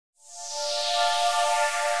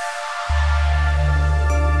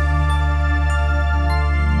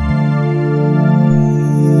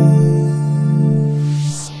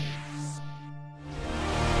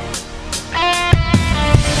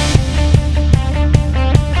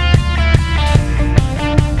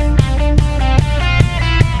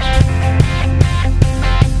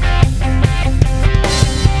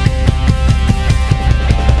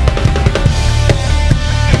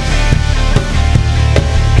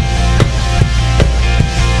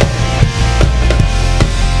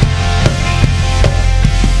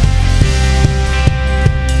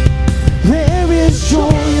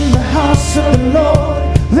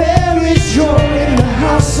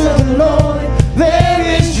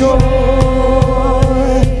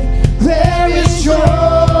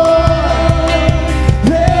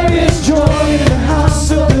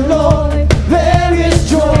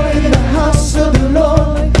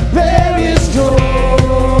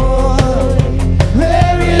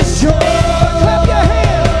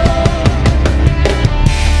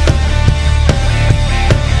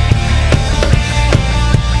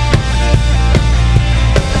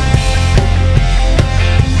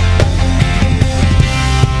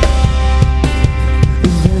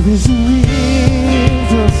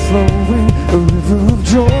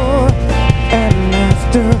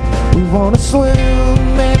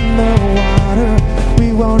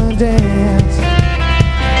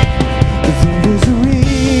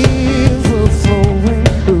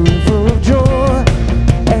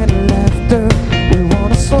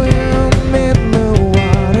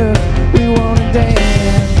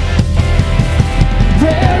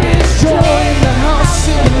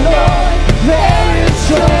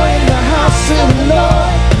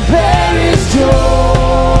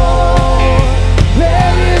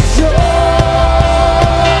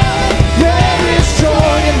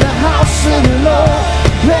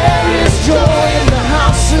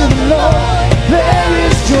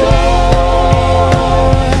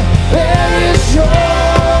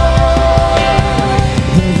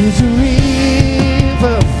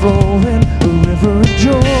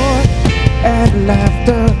and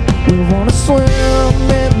laughter. We want to swim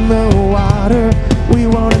in the water. We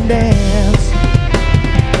want to dance.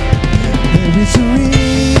 There is a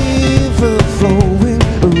river flowing,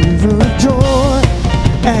 a river of joy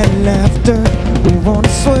and laughter. We want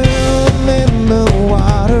to swim in the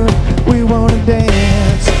water. We want to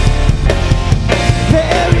dance.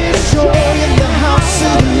 There is joy in the house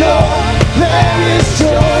of the Lord. There is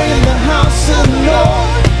joy in the house of the Lord.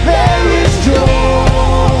 There is joy.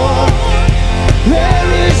 There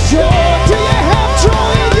is joy. Do you have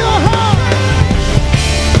joy in your heart?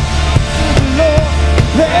 Lord,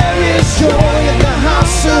 there is joy in the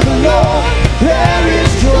house of the Lord. There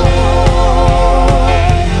is joy.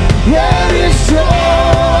 There is joy.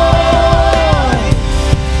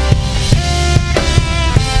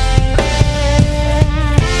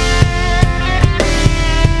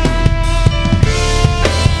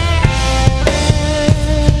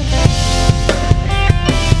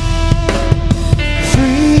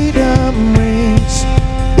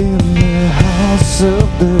 Of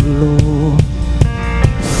the Lord,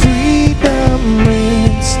 freedom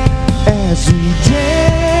reigns as we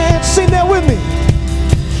dance. Sing that with me.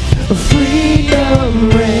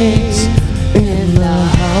 Freedom reigns in the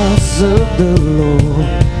house of the Lord.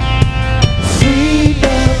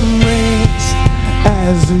 Freedom reigns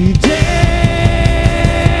as we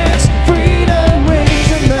dance. Freedom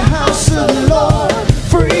reigns in the house of the Lord.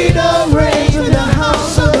 Freedom reigns in the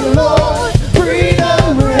house of the Lord.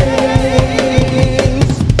 Freedom reigns.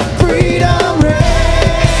 Freedom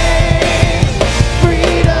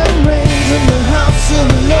reigns in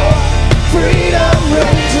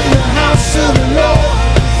the house of the Lord.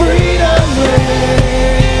 Freedom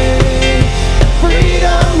reigns.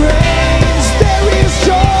 Freedom reigns. There is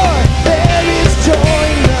joy. There is joy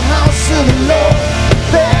in the house of the Lord.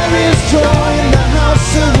 There is joy in the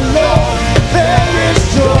house of the Lord. There is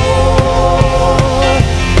joy.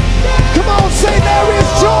 Come on, say there is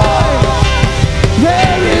joy.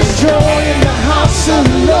 There is joy in the house of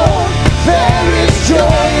the Lord. There is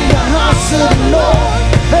joy in the house of the Lord.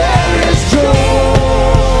 There is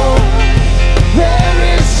joy. There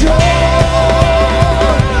is joy.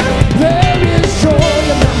 There is joy in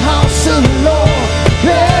the house of the Lord.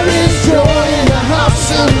 There is joy in the house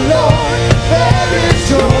of the Lord. There is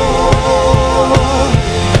joy.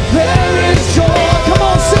 There is joy. Come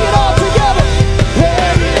on, sing it all together.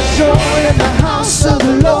 There is joy in the house of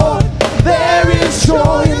the Lord. There is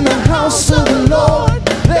joy in the house of the Lord.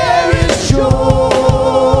 There is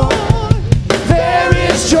joy. There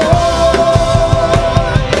is joy.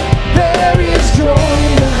 There is joy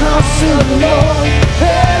in the house of the Lord.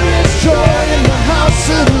 There is joy in the house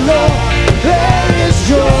of the Lord. There is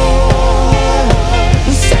joy.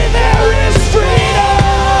 Say there is freedom.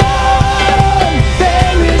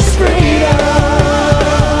 There is freedom.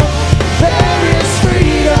 There is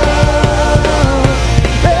freedom.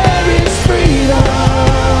 There is freedom.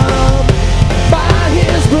 By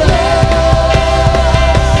His blood,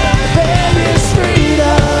 there is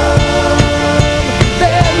freedom.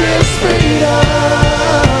 There is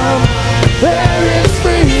freedom. There is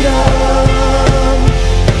freedom.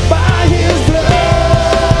 By His blood,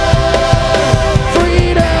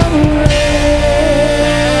 freedom reigns.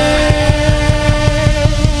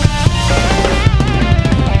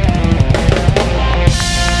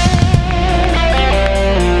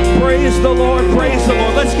 Praise the Lord, praise the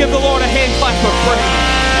Lord. Let's give the Lord a hand clap of praise.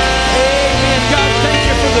 Amen. God, thank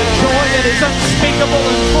you for the joy that is unspeakable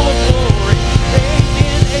and full of glory.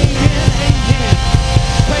 Amen, amen, amen.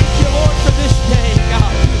 Thank you, Lord, for this day,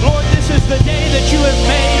 God. Lord, this is the day that you have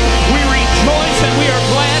made. We rejoice and we are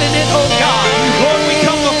glad in it, oh God. Lord, we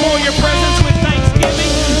come before your presence with thanksgiving.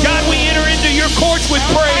 God, we enter into your courts with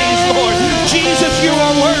praise, Lord. Jesus, you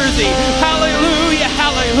are worthy. Hallelujah,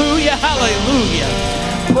 hallelujah, hallelujah.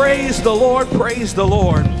 Praise the Lord, praise the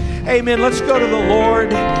Lord. Amen. Let's go to the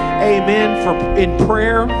Lord, amen, in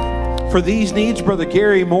prayer for these needs. Brother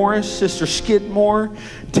Gary Morris, Sister Skidmore,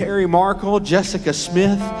 Terry Markle, Jessica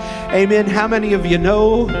Smith. Amen. How many of you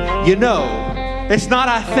know? You know. It's not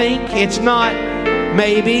I think, it's not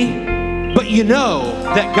maybe, but you know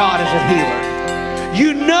that God is a healer.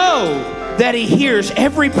 You know that He hears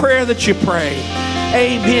every prayer that you pray.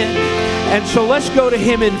 Amen. And so let's go to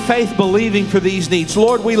Him in faith, believing for these needs.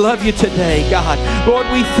 Lord, we love you today, God. Lord,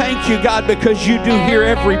 we thank you, God, because you do hear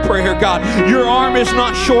every prayer, God. Your arm is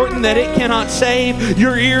not shortened that it cannot save.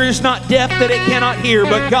 Your ear is not deaf that it cannot hear.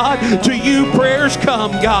 But God, to you prayers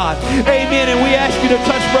come, God. Amen. And we ask you to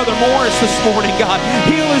touch Brother Morris this morning, God.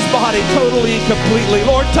 Heal his body totally and completely.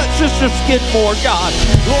 Lord, touch Sister Skidmore, God.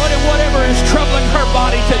 Lord, and whatever is troubling her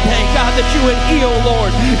body today, God, that you would heal,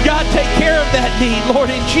 Lord. God, take care of that need, Lord,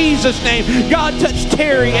 in Jesus' name. name. God, touch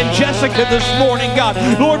Terry and Jessica this morning, God.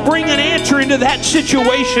 Lord, bring an answer into that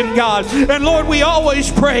situation, God. And Lord, we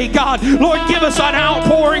always pray, God, Lord, give us an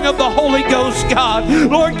outpouring of the Holy Ghost, God.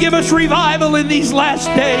 Lord, give us revival in these last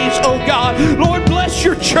days, oh God. Lord, bless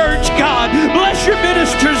your church, God. Bless your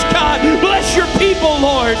ministers, God. Bless your people,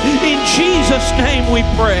 Lord. In Jesus' name we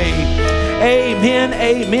pray. Amen,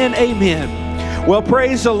 amen, amen. Well,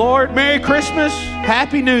 praise the Lord. Merry Christmas.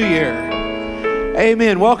 Happy New Year.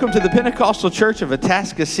 Amen. Welcome to the Pentecostal Church of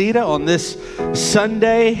Atascocita on this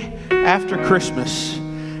Sunday after Christmas.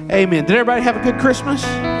 Amen. Did everybody have a good Christmas?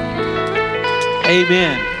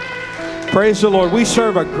 Amen. Praise the Lord. We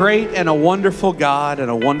serve a great and a wonderful God and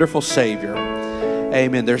a wonderful Savior.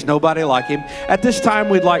 Amen. There's nobody like Him. At this time,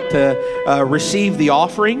 we'd like to receive the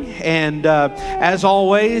offering, and as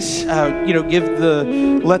always,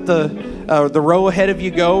 let the row ahead of you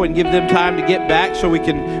go and give them time to get back so we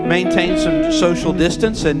can maintain some social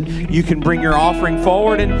distance, and you can bring your offering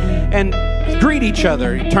forward and greet each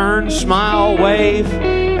other. Turn, smile, wave,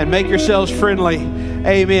 and make yourselves friendly.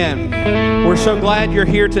 Amen. We're so glad you're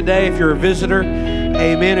here today. If you're a visitor,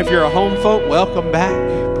 amen. If you're a home folk, welcome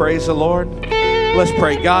back. Praise the Lord. Let's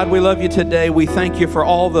pray. God, we love you today. We thank you for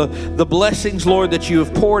all the blessings, Lord, that you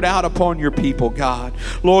have poured out upon your people, God.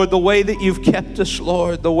 Lord, the way that you've kept us,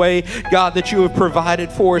 Lord, the way, God, that you have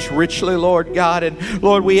provided for us richly, Lord, God. And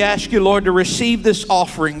Lord, we ask you, Lord, to receive this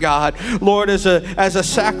offering, God, Lord, as a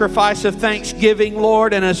sacrifice of thanksgiving,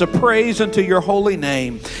 Lord, and as a praise unto your holy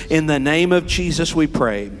name. In the name of Jesus we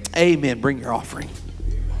pray. Amen. Bring your offering.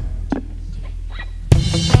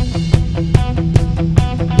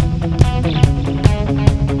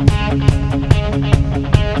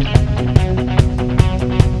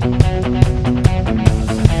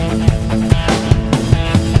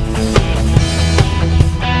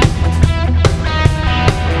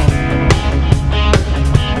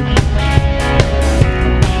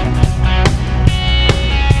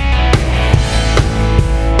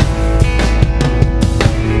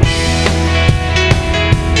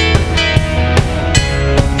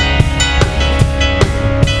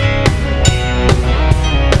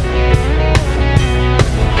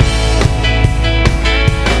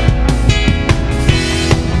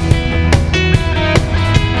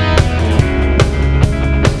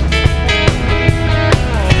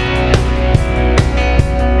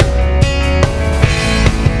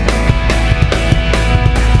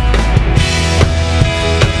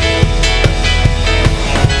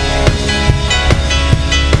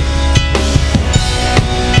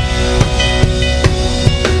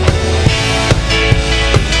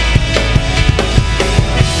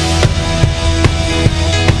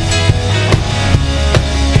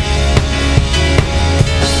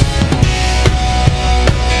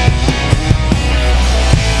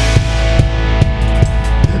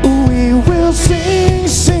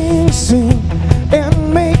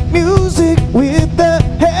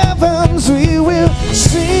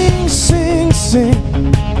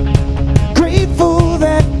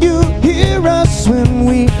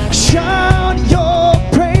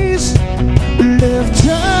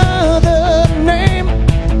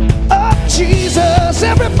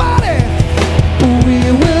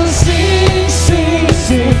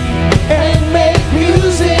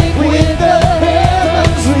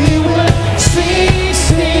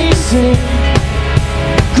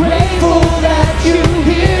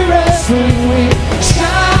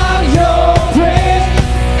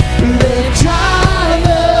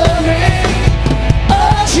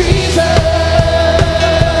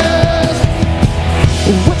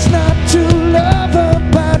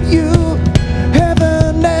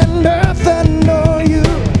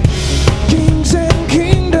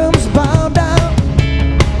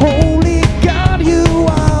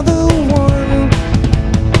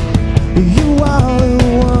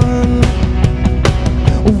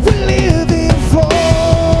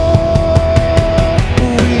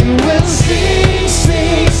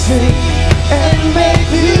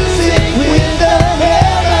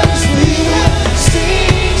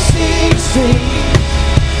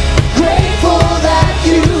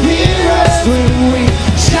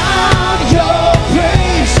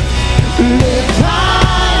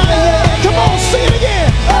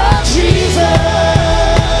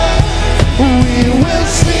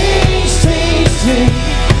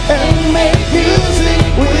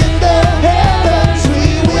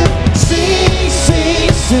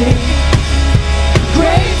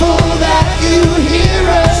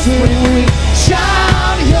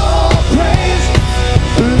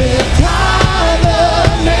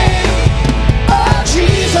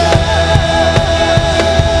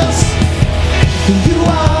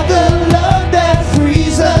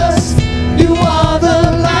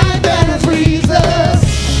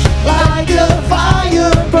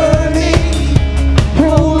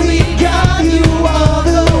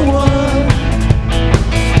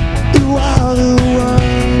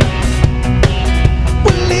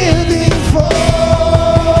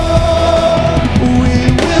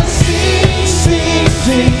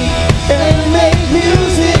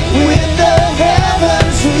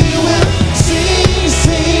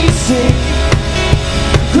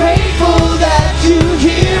 you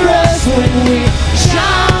hear us when we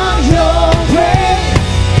shout your praise.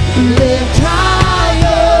 Lift high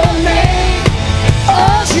your name,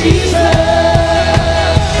 oh Jesus.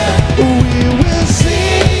 We will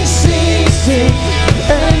sing, sing, sing,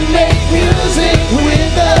 and make music with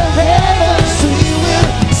the heavens. We will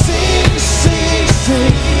sing, sing,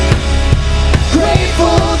 sing,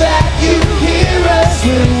 grateful that you hear us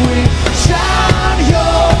when we shout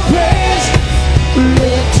your praise.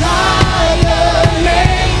 Lift high your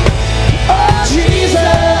name, oh Jesus.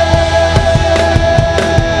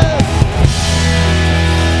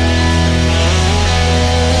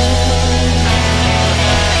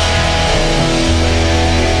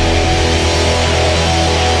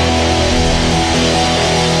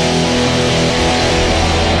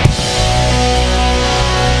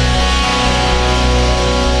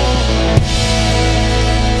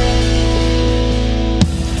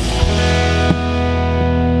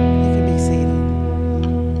 You can be seated.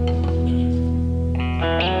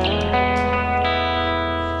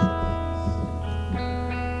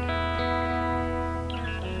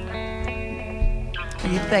 Are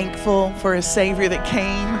you thankful for a Savior that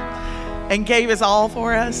came and gave his all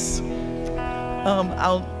for us?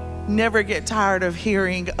 I'll never get tired of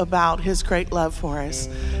hearing about his great love for us.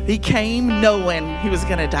 He came knowing he was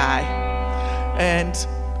going to die, and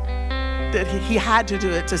that he had to do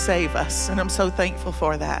it to save us, and I'm so thankful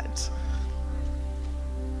for that.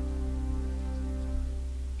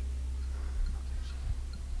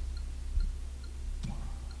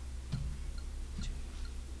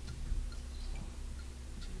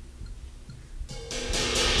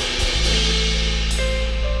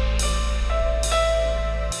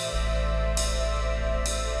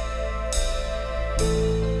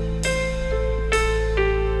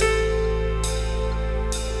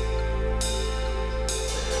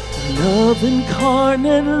 Love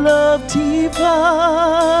incarnate, love divine.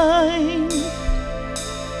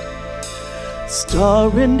 Star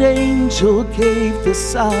and angel gave the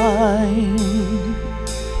sign.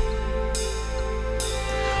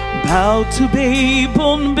 Bow to babe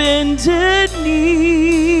on bended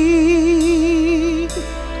knee,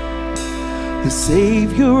 the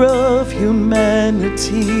Savior of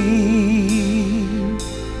humanity.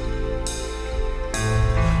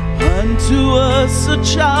 Unto us a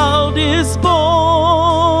child is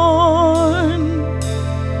born,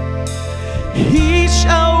 he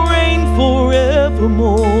shall reign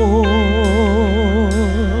forevermore.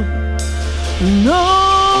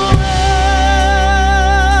 Noel,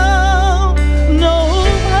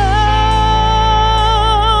 Noel,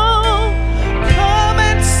 come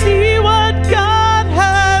and see what God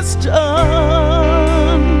has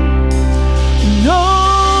done.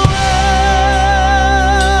 Noel,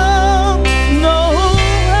 Noel,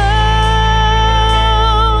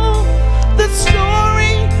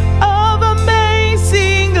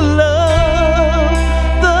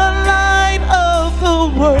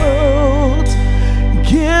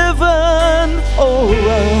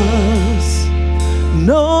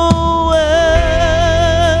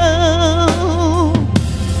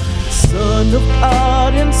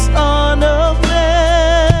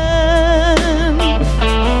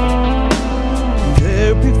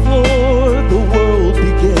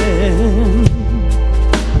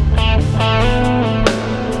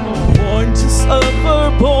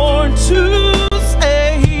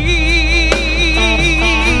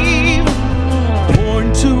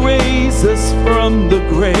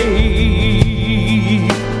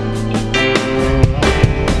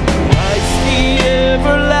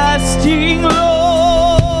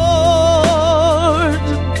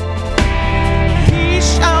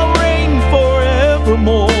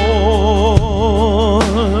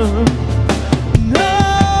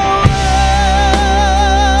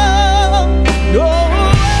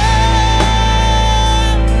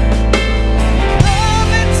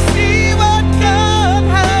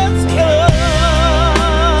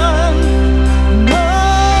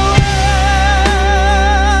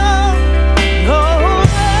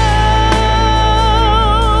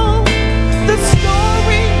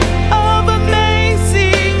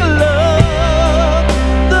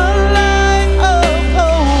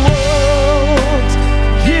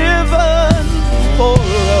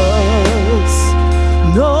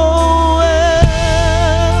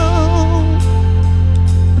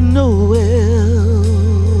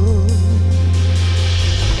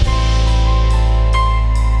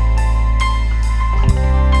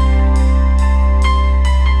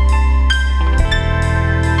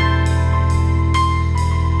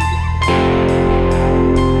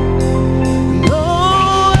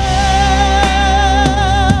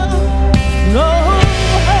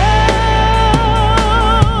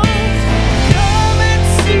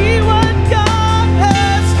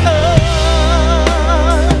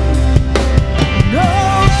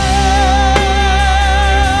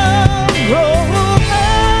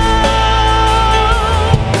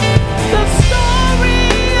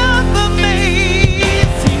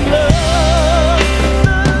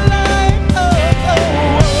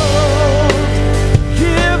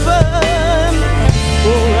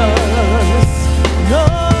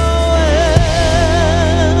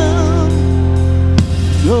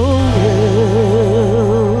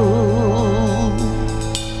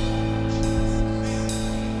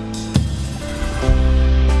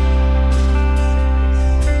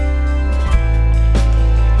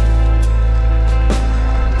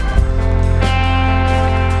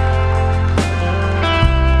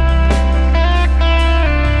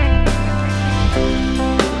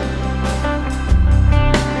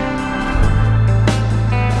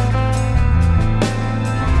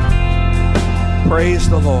 Praise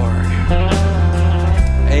the Lord.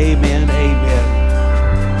 Amen, amen.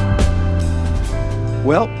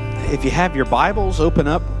 Well, if you have your Bibles, open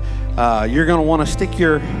up. You're going to want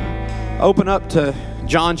to open up to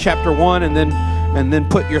John chapter 1 and then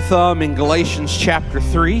put your thumb in Galatians chapter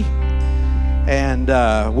 3. And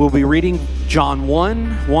we'll be reading John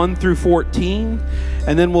 1 through 14.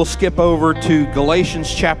 And then we'll skip over to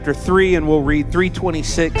Galatians chapter 3 and we'll read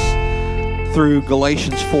 3:26 through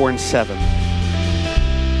Galatians 4 and 7.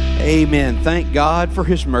 Amen. Thank God for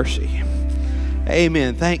His mercy.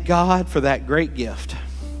 Amen. Thank God for that great gift.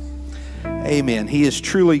 Amen. He has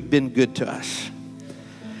truly been good to us.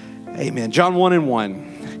 Amen. John 1 and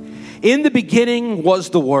 1. In the beginning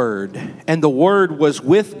was the Word, and the Word was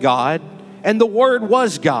with God, and the Word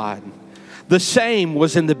was God. The same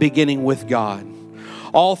was in the beginning with God.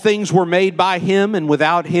 All things were made by Him, and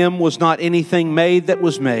without Him was not anything made that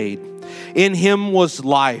was made. In Him was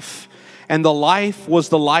life, and the life was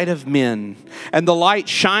the light of men. And the light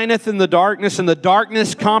shineth in the darkness, and the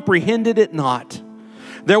darkness comprehended it not.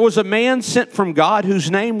 There was a man sent from God whose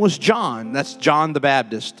name was John. That's John the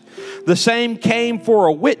Baptist. The same came for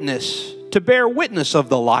a witness, to bear witness of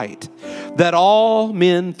the light, that all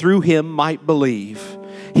men through him might believe.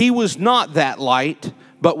 He was not that light,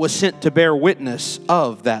 but was sent to bear witness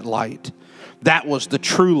of that light. That was the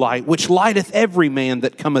true light, which lighteth every man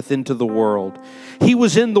that cometh into the world. He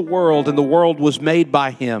was in the world, and the world was made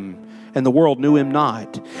by Him, and the world knew Him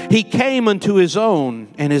not. He came unto His own,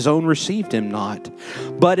 and His own received Him not.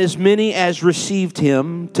 But as many as received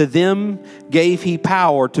Him, to them gave He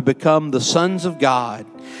power to become the sons of God,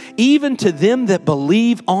 even to them that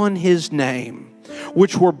believe on His name,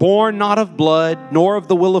 which were born not of blood, nor of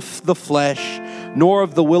the will of the flesh, nor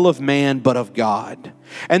of the will of man, but of God.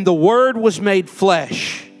 And the Word was made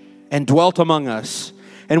flesh, and dwelt among us.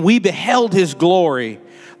 And we beheld His glory,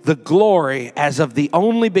 the glory as of the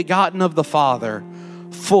only begotten of the Father,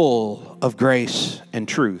 full of grace and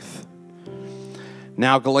truth.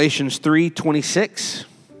 Now Galatians 3:26.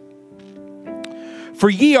 For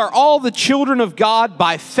ye are all the children of God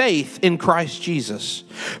by faith in Christ Jesus.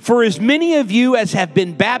 For as many of you as have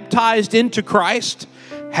been baptized into Christ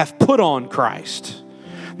have put on Christ.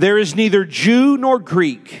 There is neither Jew nor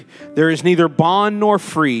Greek. There is neither bond nor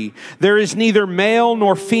free. There is neither male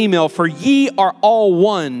nor female, for ye are all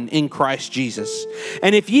one in Christ Jesus.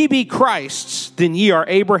 And if ye be Christ's, then ye are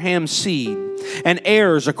Abraham's seed, and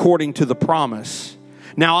heirs according to the promise.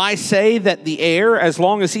 Now I say that the heir, as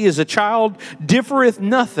long as he is a child, differeth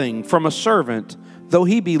nothing from a servant, though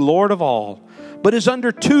he be Lord of all, but is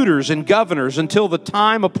under tutors and governors until the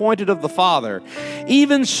time appointed of the Father.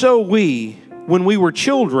 Even so we, when we were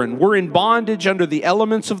children, were in bondage under the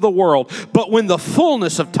elements of the world. But when the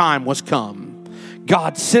fullness of time was come,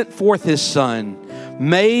 God sent forth His Son,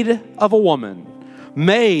 made of a woman,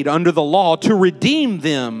 made under the law, to redeem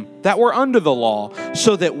them that were under the law,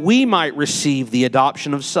 so that we might receive the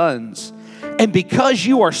adoption of sons. And because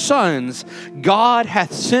you are sons, God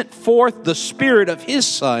hath sent forth the Spirit of His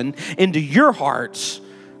Son into your hearts,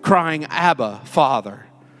 crying, Abba, Father.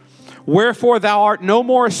 Wherefore thou art no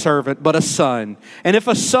more a servant, but a son. And if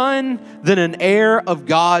a son, then an heir of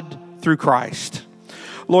God through Christ.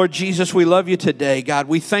 Lord Jesus, we love you today, God.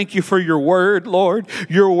 We thank you for your word, Lord.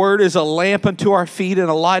 Your word is a lamp unto our feet and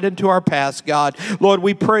a light unto our paths, God. Lord,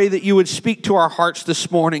 we pray that you would speak to our hearts this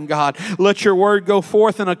morning, God. Let your word go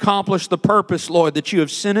forth and accomplish the purpose, Lord, that you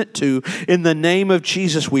have sent it to. In the name of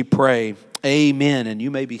Jesus, we pray. Amen. And you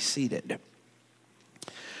may be seated.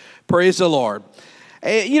 Praise the Lord.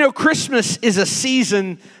 You know, Christmas is a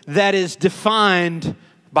season that is defined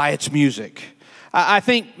by its music. I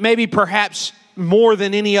think maybe perhaps more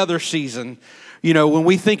than any other season. You know, when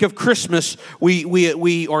we think of Christmas,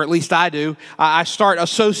 we or at least I do, I start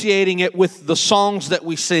associating it with the songs that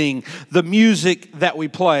we sing, the music that we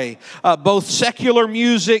play, both secular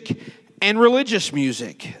music and religious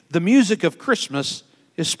music. The music of Christmas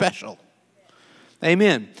is special.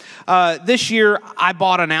 Amen. This year, I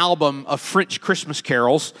bought an album of French Christmas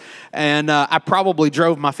carols, and I probably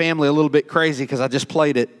drove my family a little bit crazy because I just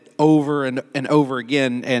played it over and over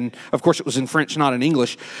again. And, of course, it was in French, not in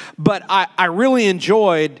English. But I really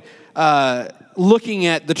enjoyed looking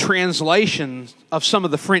at the translation of some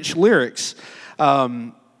of the French lyrics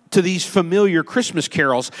to these familiar Christmas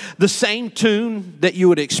carols. The same tune that you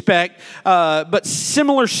would expect, but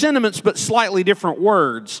similar sentiments, but slightly different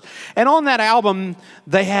words. And on that album,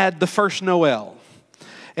 they had the first Noel.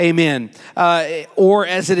 Amen. Or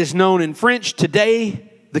as it is known in French,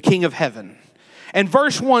 Today, the King of Heaven. And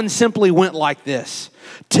verse 1 simply went like this.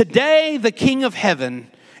 Today, the King of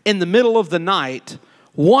Heaven, in the middle of the night,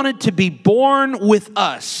 wanted to be born with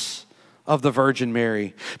us of the Virgin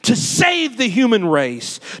Mary, to save the human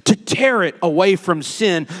race, to tear it away from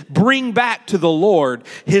sin, bring back to the Lord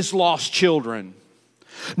his lost children.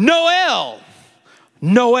 Noel,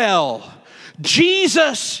 Noel,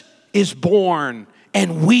 Jesus is born,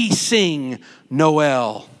 and we sing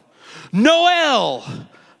Noel. Noel,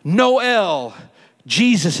 Noel,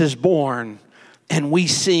 Jesus is born, and we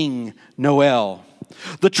sing Noel.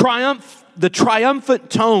 The triumphant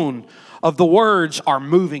tone of the words are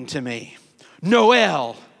moving to me.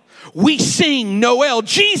 Noel. We sing Noel.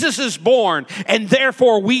 Jesus is born, and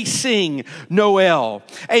therefore we sing Noel.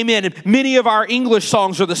 Amen. And many of our English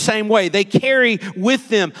songs are the same way. They carry with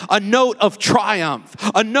them a note of triumph,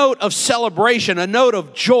 a note of celebration, a note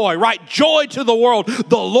of joy, right? Joy to the world.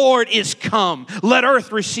 The Lord is come. Let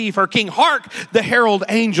earth receive her King. Hark, the herald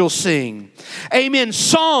angels sing. Amen.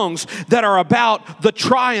 Songs that are about the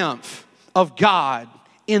triumph of God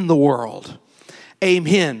in the world.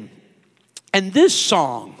 Amen. And this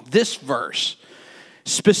song, this verse,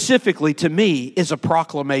 specifically to me, is a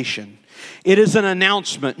proclamation. It is an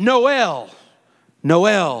announcement. Noel,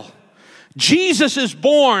 Noel, Jesus is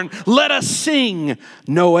born. Let us sing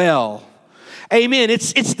Noel. Amen.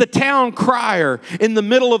 It's the town crier in the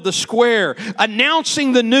middle of the square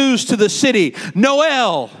announcing the news to the city.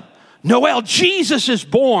 Noel, Noel, Jesus is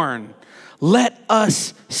born. Let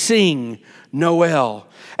us sing Noel.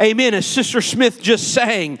 Amen. As Sister Smith just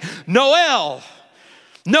sang, Noel,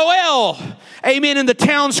 Noel. Amen. In the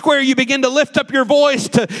town square, you begin to lift up your voice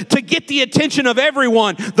to get the attention of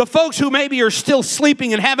everyone. The folks who maybe are still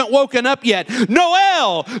sleeping and haven't woken up yet.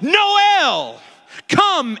 Noel, Noel,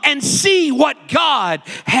 come and see what God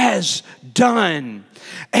has done.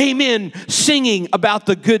 Amen. Singing about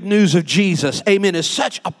the good news of Jesus, amen, is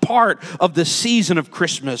such a part of the season of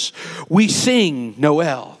Christmas. We sing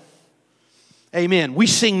Noel. Amen. We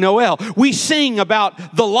sing Noel. We sing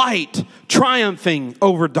about the light triumphing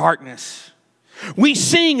over darkness. We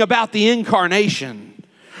sing about the incarnation.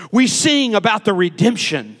 We sing about the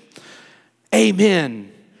redemption.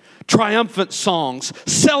 Amen. Triumphant songs,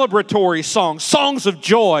 celebratory songs, songs of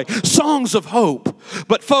joy, songs of hope.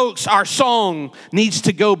 But folks, our song needs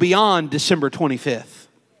to go beyond December 25th.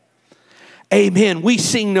 Amen. We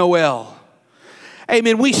sing Noel.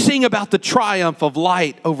 Amen. We sing about the triumph of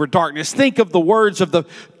light over darkness. Think of the words of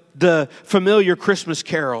the familiar Christmas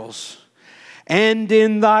carols. And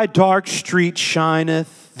in thy dark street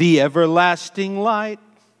shineth the everlasting light.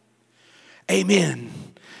 Amen.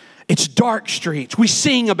 It's dark streets. We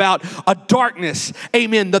sing about a darkness,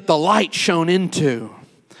 amen, that the light shone into.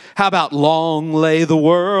 How about long lay the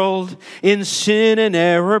world in sin and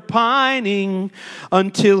error pining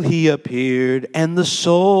until he appeared and the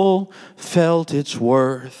soul felt its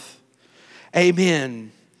worth.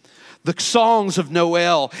 Amen. The songs of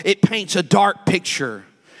Noel, it paints a dark picture.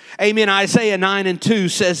 Amen. Isaiah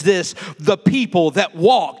 9:2 says this, the people that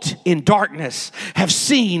walked in darkness have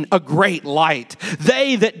seen a great light.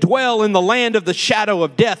 They that dwell in the land of the shadow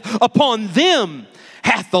of death, upon them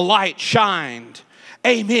hath the light shined.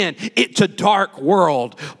 Amen. It's a dark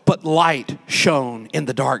world, but light shone in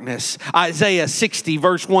the darkness. Isaiah 60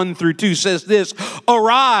 verse 1-2 says this,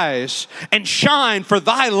 arise and shine, for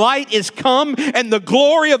thy light is come, and the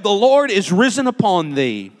glory of the Lord is risen upon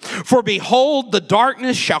thee. For behold, the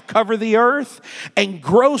darkness shall cover the earth, and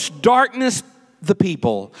gross darkness the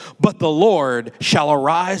people. But the Lord shall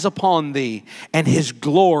arise upon thee, and his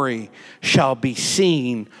glory shall be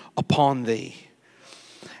seen upon thee.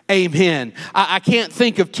 Amen. I can't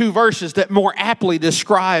think of two verses that more aptly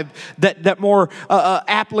describe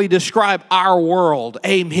aptly describe our world.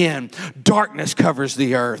 Amen. Darkness covers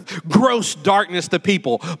the earth. Gross darkness the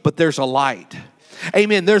people, but there's a light.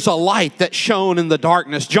 Amen. There's a light that shone in the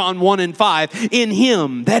darkness. John 1:5. In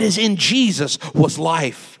him, that is in Jesus, was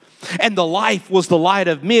life. And the life was the light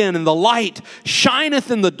of men, and the light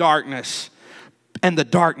shineth in the darkness. And the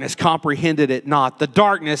darkness comprehended it not. The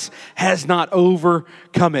darkness has not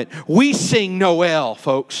overcome it. We sing Noel,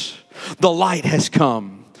 folks. The light has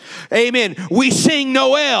come. Amen. We sing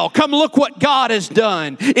Noel. Come look what God has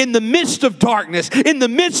done. In the midst of darkness, in the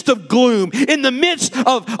midst of gloom, in the midst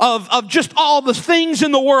of just all the things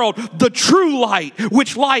in the world, the true light,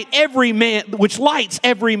 which lights every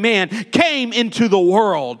man, came into the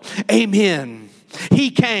world. Amen.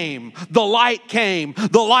 He came, the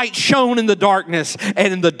light shone in the darkness,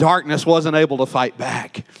 and the darkness wasn't able to fight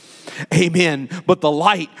back. Amen. But the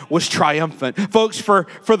light was triumphant. Folks, for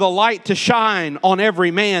the light to shine on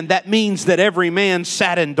every man, that means that every man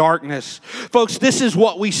sat in darkness. Folks, this is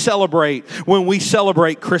what we celebrate when we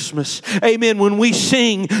celebrate Christmas. Amen. When we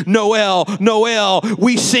sing Noel, Noel,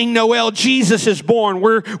 we sing Noel, Jesus is born.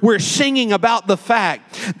 We're singing about the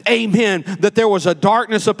fact amen, that there was a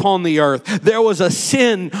darkness upon the earth. There was a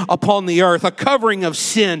sin upon the earth, a covering of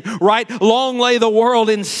sin, right? Long lay the world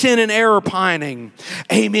in sin and error pining.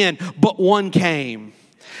 Amen. But one came.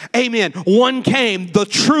 Amen. One came. The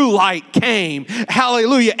true light came.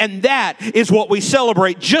 Hallelujah. And that is what we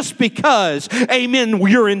celebrate. Just because, amen,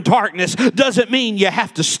 you're in darkness doesn't mean you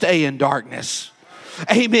have to stay in darkness.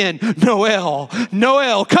 Amen.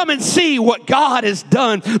 Noel, come and see what God has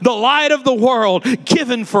done. The light of the world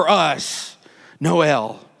given for us.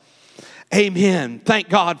 Noel. Amen. Thank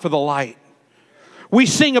God for the light. We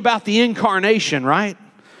sing about the incarnation, right?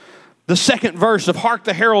 The second verse of Hark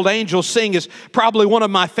the Herald Angels Sing is probably one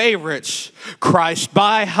of my favorites. Christ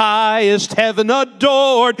by highest heaven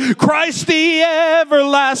adored, Christ the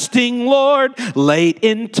everlasting Lord. Late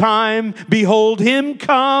in time, behold him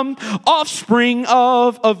come, offspring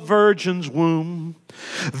of a virgin's womb.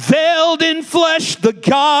 Veiled in flesh, the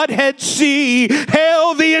Godhead see.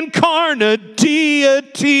 Hail the incarnate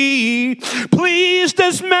deity. Pleased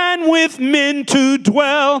as man with men to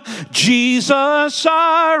dwell. Jesus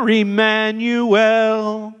our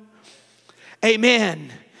Emmanuel.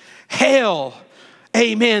 Amen. Hail,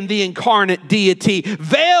 amen, the incarnate deity.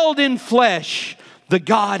 Veiled in flesh, the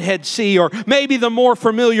Godhead see. Or maybe the more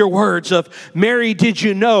familiar words of, Mary, did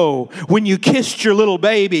you know when you kissed your little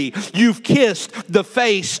baby, you've kissed the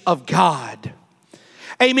face of God?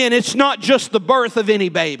 Amen. It's not just the birth of any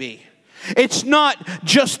baby. It's not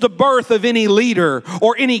just the birth of any leader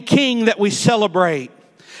or any king that we celebrate.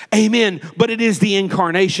 Amen. But it is the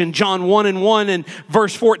incarnation. John 1:1 and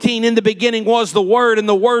verse 14. In the beginning was the Word, and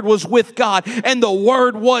the Word was with God, and the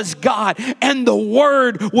Word was God, and the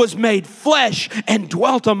Word was made flesh and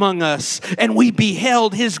dwelt among us, and we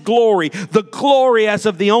beheld His glory, the glory as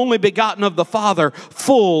of the only begotten of the Father,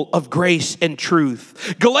 full of grace and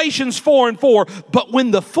truth. Galatians 4:4. But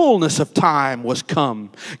when the fullness of time was come,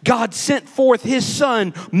 God sent forth His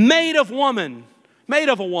Son, made of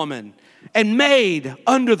a woman, and made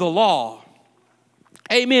under the law.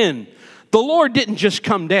 Amen. The Lord didn't just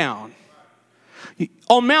come down.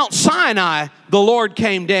 On Mount Sinai, the Lord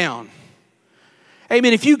came down.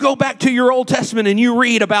 Amen. If you go back to your Old Testament and you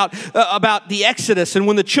read about the Exodus and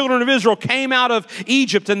when the children of Israel came out of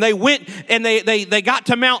Egypt and they went and they got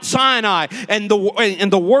to Mount Sinai and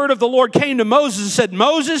the word of the Lord came to Moses and said,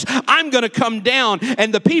 Moses, I'm going to come down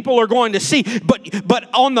and the people are going to see. But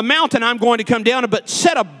on the mountain I'm going to come down, but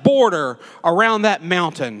set a border around that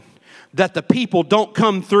mountain that the people don't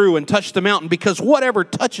come through and touch the mountain, because whatever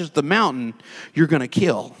touches the mountain, you're going to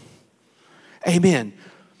kill. Amen.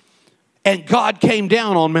 And God came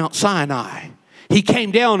down on Mount Sinai. He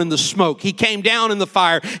came down in the smoke. He came down in the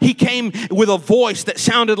fire. He came with a voice that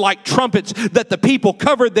sounded like trumpets, that the people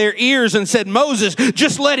covered their ears and said, Moses,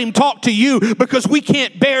 just let him talk to you because we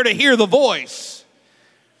can't bear to hear the voice.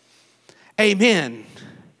 Amen.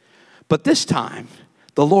 But this time,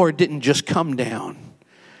 the Lord didn't just come down.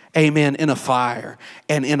 Amen, in a fire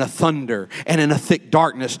and in a thunder and in a thick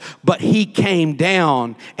darkness, but He came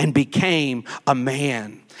down and became a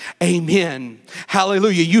man. Amen.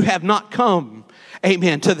 Hallelujah. You have not come,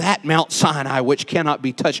 amen, to that Mount Sinai which cannot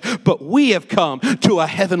be touched, but we have come to a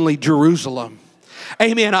heavenly Jerusalem.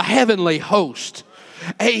 Amen. A heavenly host.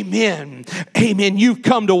 Amen. Amen. You've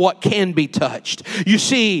come to what can be touched. You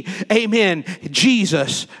see, amen,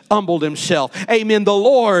 Jesus humbled Himself. Amen. The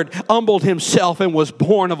Lord humbled Himself and was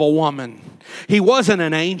born of a woman. He wasn't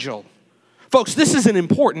an angel. Folks, this is an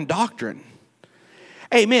important doctrine.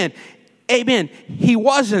 Amen. Amen. He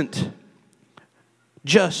wasn't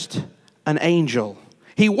just an angel.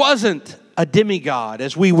 He wasn't a demigod,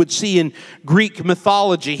 as we would see in Greek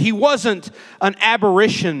mythology. He wasn't an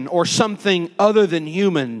aberration or something other than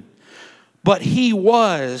human. But He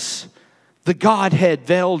was the Godhead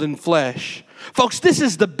veiled in flesh. Folks, this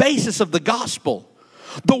is the basis of the gospel.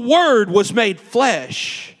 The Word was made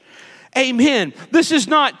flesh. Amen. This is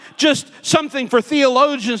not just something for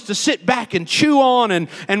theologians to sit back and chew on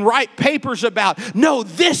and write papers about. No,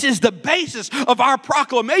 this is the basis of our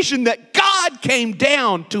proclamation that God came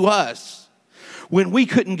down to us. When we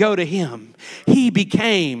couldn't go to Him, He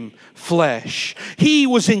became flesh. He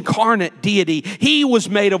was incarnate deity. He was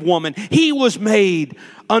made of woman. He was made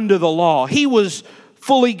under the law. He was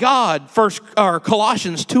fully God.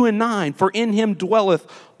 Colossians 2:9. For in Him dwelleth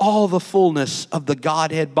all the fullness of the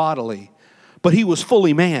Godhead bodily. But He was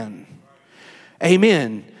fully man.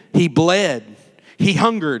 Amen. He bled. He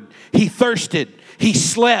hungered. He thirsted. He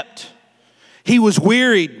slept. He was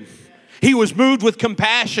wearied. He was moved with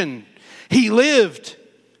compassion. He lived.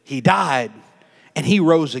 He died. And He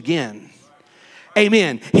rose again.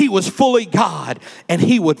 Amen. He was fully God and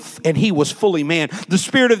he was fully man. The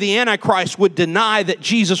spirit of the Antichrist would deny that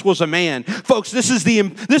Jesus was a man. Folks, this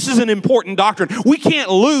is an important doctrine. We can't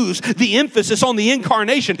lose the emphasis on the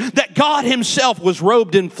incarnation, that God himself was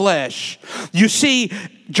robed in flesh. You see,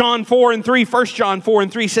 John 4 and 3, 1 John 4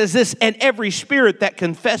 and 3 says this, and every spirit that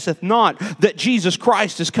confesseth not that Jesus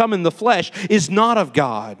Christ is come in the flesh is not of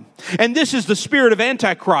God. And this is the spirit of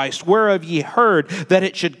Antichrist, whereof ye heard that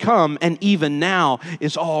it should come, and even now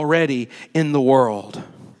is already in the world.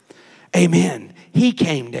 Amen. He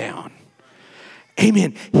came down.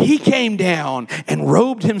 Amen. He came down and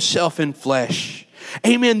robed himself in flesh.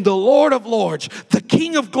 Amen. The Lord of Lords, the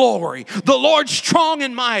King of glory, the Lord strong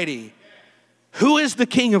and mighty. Who is the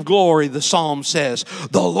King of glory? The Psalm says,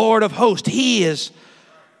 the Lord of hosts. He is.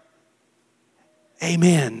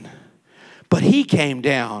 Amen. But he came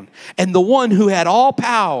down, and the one who had all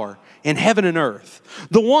power in heaven and earth,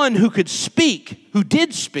 the one who could speak, who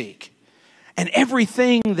did speak, and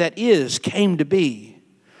everything that is came to be.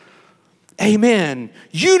 Amen.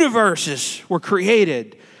 Universes were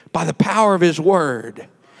created by the power of his word.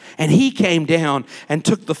 And he came down and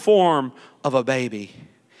took the form of a baby,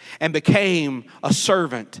 and became a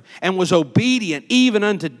servant, and was obedient even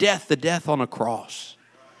unto death, the death on a cross.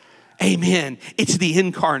 Amen. It's the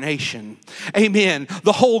incarnation. Amen.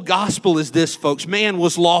 The whole gospel is this, folks. Man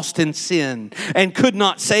was lost in sin and could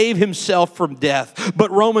not save himself from death. But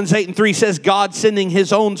Romans 8 and 3 says, God sending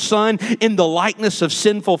his own son in the likeness of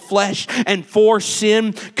sinful flesh, and for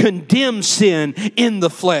sin condemned sin in the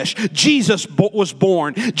flesh. Jesus was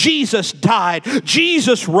born. Jesus died.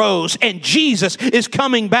 Jesus rose. And Jesus is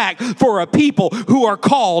coming back for a people who are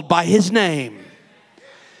called by his name.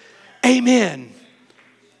 Amen.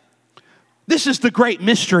 This is the great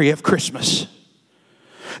mystery of Christmas.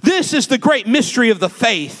 This is the great mystery of the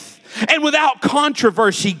faith. And without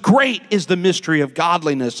controversy, great is the mystery of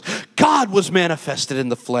godliness. God was manifested in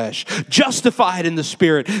the flesh, justified in the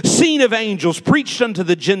spirit, seen of angels, preached unto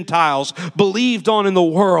the Gentiles, believed on in the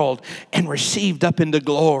world, and received up into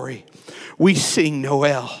glory. We sing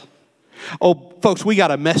Noel. Oh, folks, we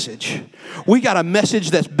got a message. We got a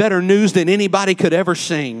message that's better news than anybody could ever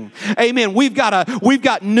sing. Amen. We've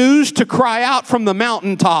got news to cry out from the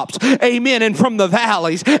mountaintops. Amen. And from the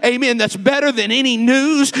valleys. Amen. That's better than any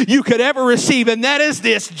news you could ever receive. And that is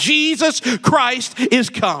this: Jesus Christ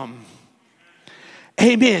is come.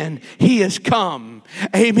 Amen. He is come.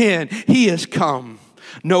 Amen. He is come.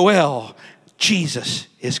 Noel, Jesus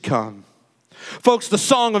is come. Folks, the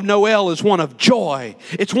song of Noel is one of joy.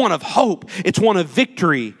 It's one of hope. It's one of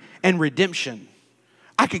victory and redemption.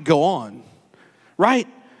 I could go on, right?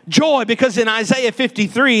 Joy, because in Isaiah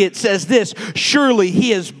 53 it says this: surely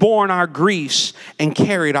he has borne our griefs and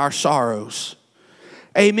carried our sorrows.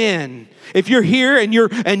 Amen. If you're here and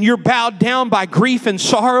you're bowed down by grief and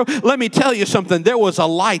sorrow, let me tell you something. There was a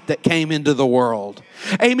light that came into the world.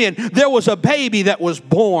 Amen. There was a baby that was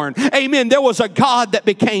born. Amen. There was a God that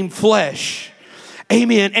became flesh.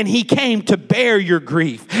 Amen. And he came to bear your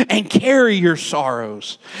grief and carry your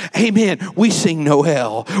sorrows. Amen. We sing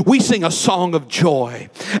Noel. We sing a song of joy.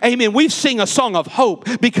 Amen. We sing a song of hope,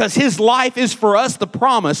 because his life is for us the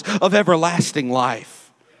promise of everlasting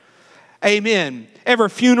life. Amen. Every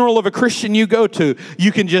funeral of a Christian you go to,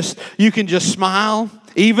 you can just smile.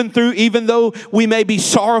 Even though we may be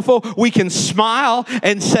sorrowful, we can smile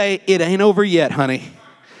and say, it ain't over yet, honey.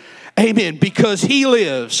 Amen. Because he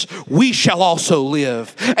lives, we shall also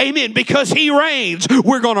live. Amen. Because he reigns,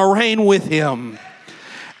 we're going to reign with him.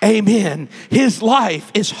 Amen. His life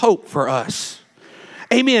is hope for us.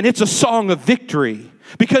 Amen. It's a song of victory.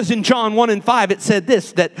 Because in John 1 and 5 it said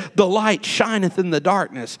this, that the light shineth in the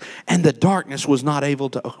darkness, and the darkness was not able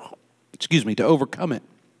to overcome it.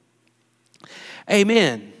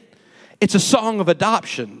 Amen. It's a song of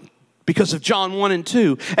adoption. Because of John 1 and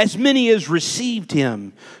 2, as many as received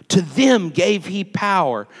him, to them gave he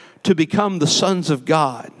power to become the sons of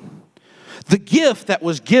God. The gift that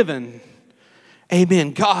was given,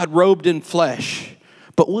 amen, God robed in flesh.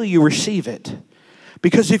 But will you receive it?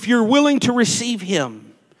 Because if you're willing to receive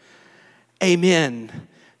him, amen,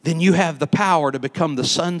 then you have the power to become the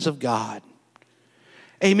sons of God.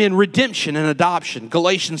 Amen. Redemption and adoption.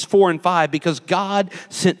 Galatians 4 and 5. Because God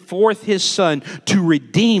sent forth his Son to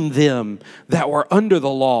redeem them that were under the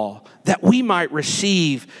law, that we might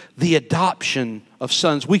receive the adoption of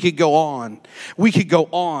sons. We could go on. We could go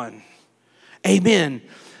on. Amen.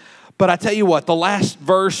 But I tell you what, the last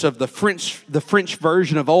verse of the French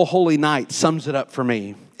version of O Holy Night sums it up for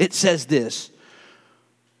me. It says this: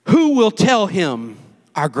 who will tell him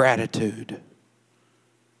our gratitude?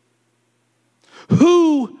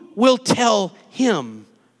 Who will tell him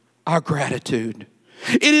our gratitude.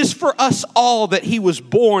 It is for us all that he was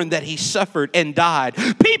born, that he suffered and died.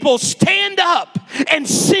 People, stand up and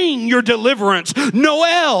sing your deliverance.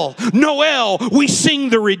 Noel, Noel, we sing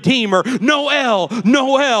the Redeemer. Noel,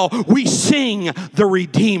 Noel, we sing the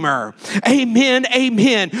Redeemer. Amen,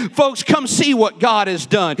 amen. Folks, come see what God has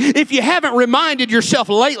done. If you haven't reminded yourself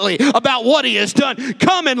lately about what he has done,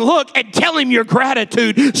 come and look and tell him your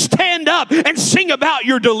gratitude. Stand up and sing about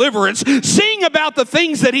your deliverance. Sing about the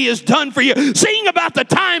things that he has done for you. Sing about the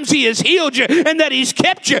times he has healed you and that he's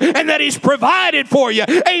kept you and that he's provided for you.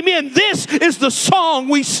 Amen. This is the song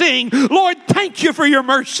we sing. Lord, thank you for your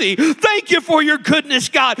mercy. Thank you for your goodness,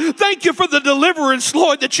 God. Thank you for the deliverance,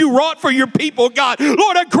 Lord, that you wrought for your people, God.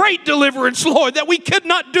 Lord, a great deliverance, Lord, that we could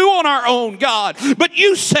not do on our own, God. But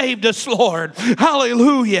you saved us, Lord.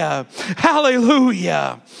 Hallelujah.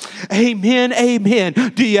 Hallelujah. Amen. Amen.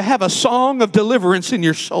 Do you have a song of deliverance in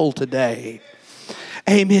your soul today?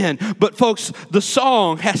 Amen. But folks, the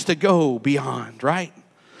song has to go beyond, right?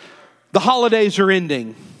 The holidays are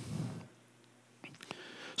ending.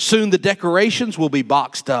 Soon the decorations will be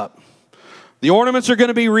boxed up. The ornaments are going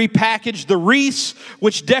to be repackaged. The wreaths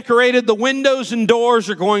which decorated the windows and doors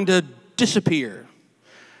are going to disappear.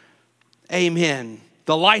 Amen.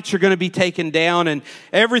 The lights are going to be taken down and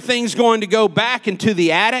everything's going to go back into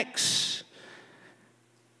the attics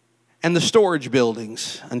and the storage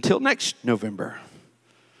buildings until next November.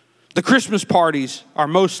 The Christmas parties are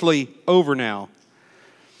mostly over now.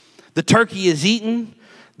 The turkey is eaten,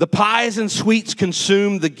 the pies and sweets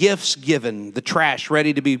consumed, the gifts given, the trash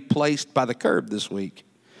ready to be placed by the curb this week.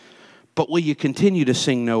 But will you continue to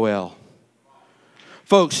sing Noel?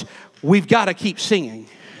 Folks, we've got to keep singing.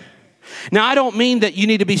 Now, I don't mean that you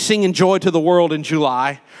need to be singing Joy to the World in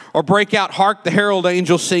July or break out Hark the Herald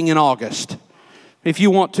Angels Sing in August. If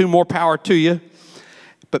you want to, more power to you.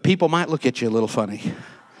 But people might look at you a little funny.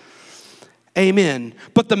 Amen.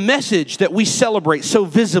 But the message that we celebrate so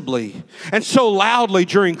visibly and so loudly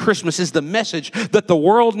during Christmas is the message that the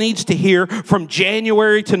world needs to hear from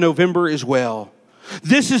January to November as well.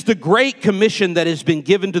 This is the great commission that has been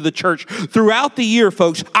given to the church. Throughout the year,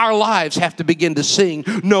 folks, our lives have to begin to sing,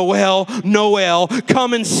 Noel, Noel,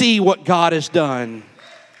 come and see what God has done.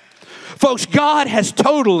 Folks, God has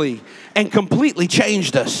totally and completely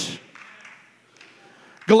changed us.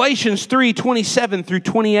 Galatians 3:27 through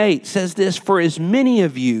 28 says this, for as many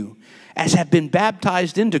of you as have been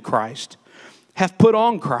baptized into Christ have put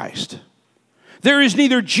on Christ. There is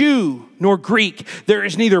neither Jew nor Greek. There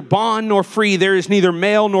is neither bond nor free. There is neither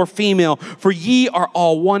male nor female. For ye are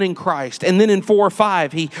all one in Christ. And then in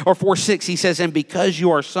 4:6 he says, and because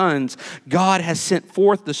you are sons, God has sent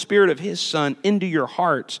forth the Spirit of his Son into your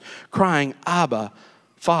hearts, crying, Abba,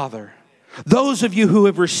 Father. Those of you who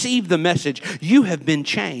have received the message, you have been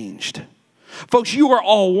changed. Folks, you are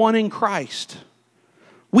all one in Christ.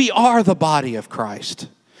 We are the body of Christ.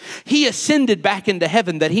 He ascended back into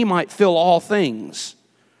heaven that he might fill all things.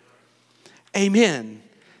 Amen.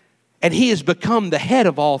 And he has become the head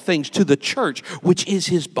of all things to the church, which is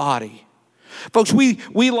his body. Folks, we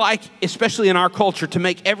like, especially in our culture, to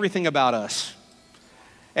make everything about us.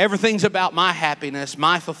 Everything's about my happiness,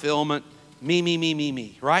 my fulfillment,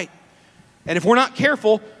 me, right? And if we're not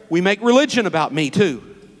careful, we make religion about me too.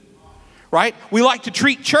 Right? We like to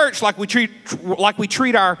treat church like we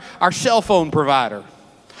treat our cell phone provider.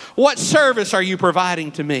 What service are you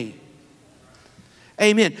providing to me?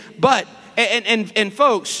 Amen. But, and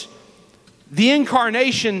folks, the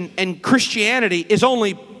incarnation and Christianity is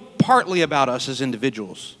only partly about us as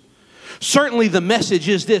individuals. Certainly the message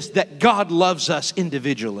is this, that God loves us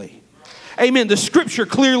individually. Amen. The scripture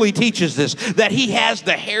clearly teaches this, that he has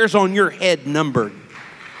the hairs on your head numbered.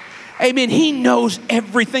 Amen. He knows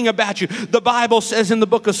everything about you. The Bible says in the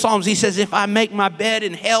book of Psalms, he says, if I make my bed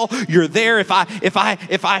in hell, you're there. If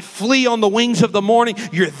I flee on the wings of the morning,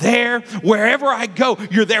 you're there. Wherever I go,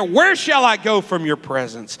 you're there. Where shall I go from your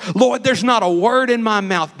presence? Lord, there's not a word in my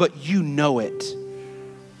mouth, but you know it.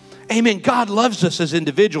 Amen. God loves us as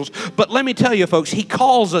individuals. But let me tell you, folks, he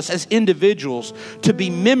calls us as individuals to be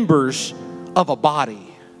members of a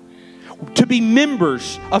body, to be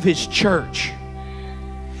members of his church.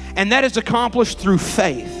 And that is accomplished through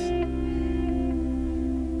faith.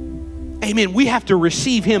 Amen. We have to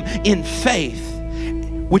receive him in faith,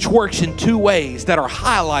 which works in two ways that are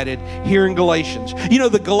highlighted here in Galatians. You know,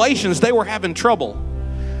 the Galatians, they were having trouble.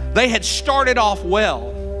 They had started off well.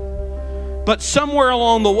 But somewhere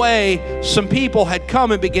along the way, some people had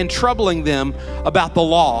come and began troubling them about the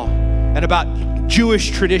law and about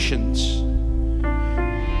Jewish traditions.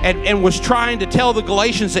 and was trying to tell the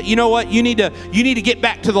Galatians that, you know what, you need to get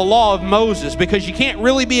back to the law of Moses, because you can't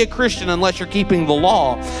really be a Christian unless you're keeping the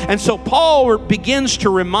law. And so Paul begins to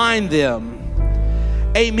remind them,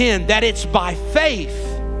 amen, that it's by faith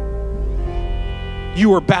you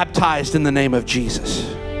were baptized in the name of Jesus.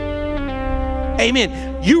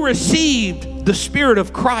 Amen. You received the Spirit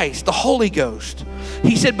of Christ, the Holy Ghost.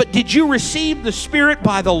 He said, but did you receive the Spirit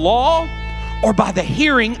by the law or by the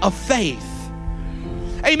hearing of faith?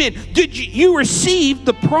 Amen. Did you receive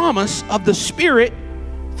the promise of the Spirit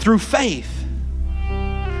through faith?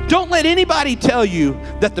 Don't let anybody tell you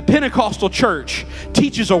that the Pentecostal church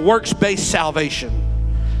teaches a works-based salvation.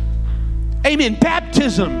 Amen.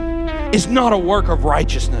 Baptism is not a work of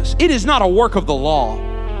righteousness. It is not a work of the law.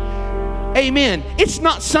 Amen. It's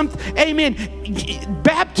not something, amen.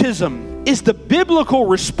 Baptism is the biblical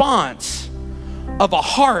response of a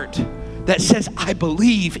heart that says, I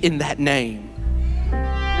believe in that name.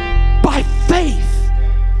 By faith,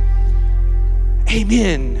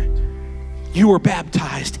 amen, you were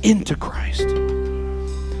baptized into Christ.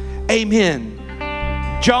 Amen.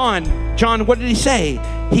 John, what did he say?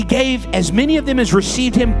 He gave, as many of them as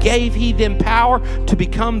received him, gave he them power to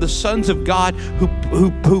become the sons of God,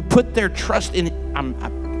 who put their trust in,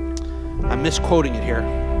 I'm misquoting it here.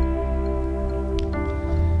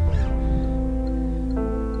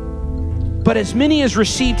 But as many as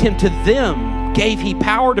received him, to them gave he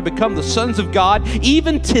power to become the sons of God,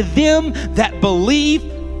 even to them that believe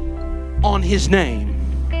on his name.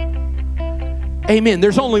 Amen.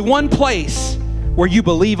 There's only one place where you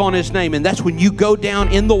believe on his name, and that's when you go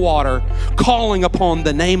down in the water calling upon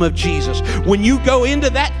the name of Jesus. When you go into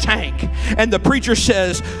that tank and the preacher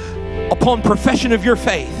says, upon profession of your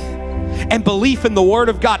faith and belief in the word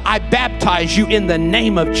of God, I baptize you in the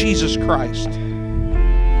name of Jesus Christ.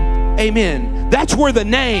 Amen. That's where the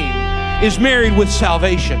name is married with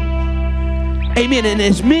salvation. Amen. And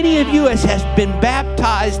as many of you as has been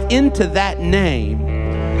baptized into that name,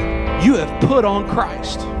 you have put on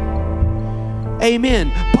Christ. Amen.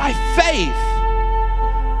 By faith,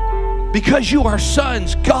 because you are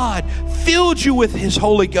sons, God filled you with his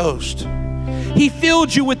Holy Ghost. He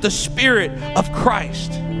filled you with the Spirit of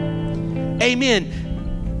Christ. Amen.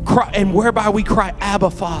 And whereby we cry, Abba,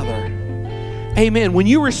 Father. Amen. When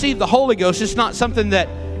you receive the Holy Ghost, it's not something that,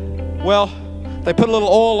 well, they put a little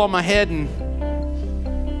oil on my head and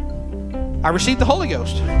I received the Holy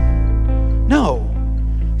Ghost. No.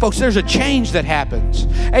 Folks, there's a change that happens.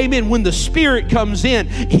 Amen. When the Spirit comes in,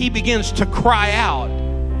 he begins to cry out,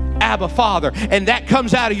 Abba, Father. And that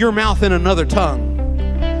comes out of your mouth in another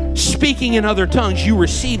tongue. Speaking in other tongues, you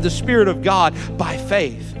receive the Spirit of God by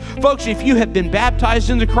faith. Folks, if you have been baptized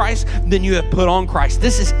into Christ, then you have put on Christ.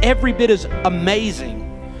 This is every bit as amazing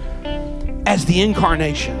as the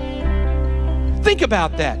incarnation. Think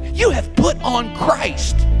about that. You have put on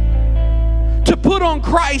Christ. To put on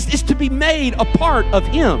Christ is to be made a part of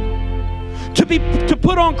him. To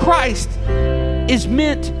put on Christ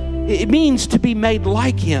it means to be made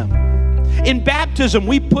like him. In baptism,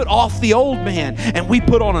 we put off the old man and we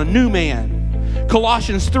put on a new man.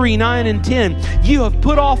 Colossians 3:9 and 10, you have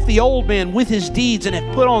put off the old man with his deeds and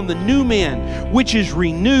have put on the new man, which is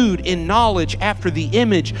renewed in knowledge after the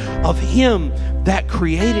image of him that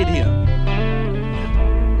created him.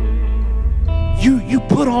 You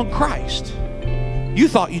put on Christ. You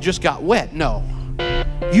thought you just got wet. No.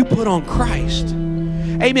 You put on Christ.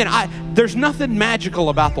 Amen. There's nothing magical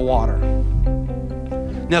about the water.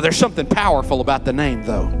 Now, there's something powerful about the name,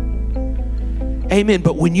 though. Amen.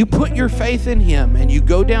 But when you put your faith in him and you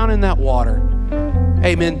go down in that water,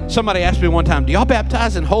 amen. Somebody asked me one time, do y'all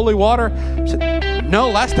baptize in holy water? I said, no,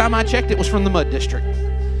 last time I checked, it was from the mud district.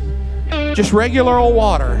 Just regular old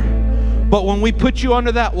water. But when we put you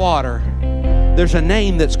under that water, there's a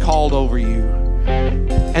name that's called over you.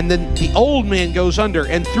 And then the old man goes under,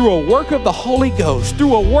 and through a work of the Holy Ghost,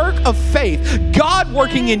 through a work of faith, God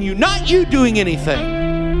working in you, not you doing anything.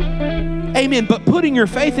 Amen. But putting your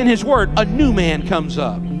faith in his word, a new man comes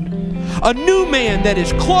up. A new man that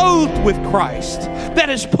is clothed with Christ, that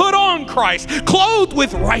is put on Christ, clothed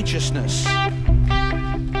with righteousness.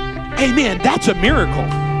 Amen. That's a miracle.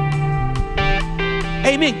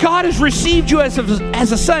 Amen. God has received you as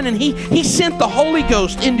a son, and he sent the Holy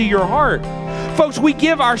Ghost into your heart. Folks, we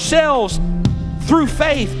give ourselves through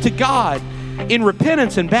faith to God in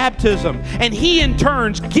repentance and baptism, and he in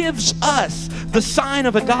turn gives us the sign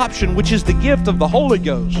of adoption, which is the gift of the Holy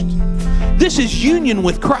Ghost. This is union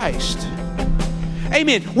with Christ.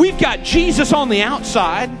 Amen. We've got Jesus on the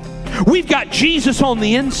outside. We've got Jesus on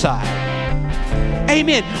the inside.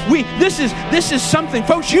 Amen. This is something,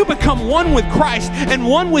 folks. You become one with Christ and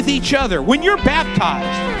one with each other. When you're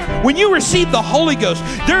baptized, when you receive the Holy Ghost,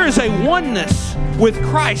 there is a oneness with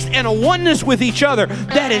Christ and a oneness with each other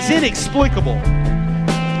that is inexplicable.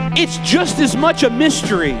 It's just as much a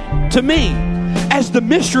mystery to me as the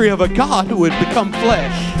mystery of a God who would become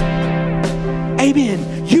flesh.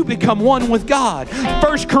 Amen. You become one with God.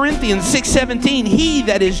 1 Corinthians 6:17, he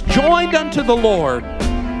that is joined unto the Lord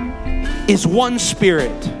is one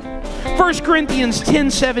spirit. 1 Corinthians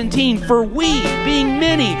 10:17, for we, being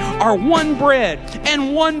many, are one bread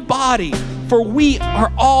and one body, for we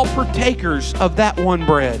are all partakers of that one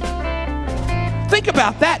bread. Think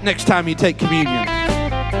about that next time you take communion.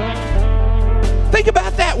 Think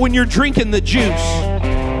about that when you're drinking the juice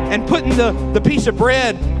and putting the piece of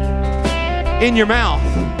bread in your mouth.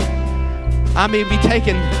 I mean,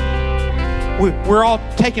 we're all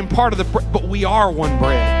taking part of the bread, but we are one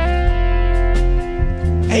bread.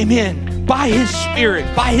 Amen. By His Spirit,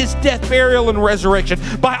 by His death, burial, and resurrection,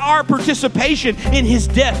 by our participation in His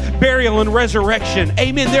death, burial, and resurrection.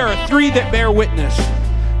 Amen. There are three that bear witness: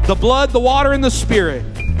 the blood, the water, and the Spirit.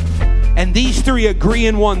 And these three agree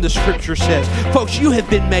in one, the Scripture says. Folks, you have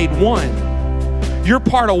been made one. You're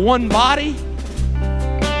part of one body,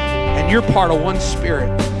 and you're part of one Spirit.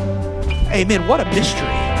 Amen. What a mystery.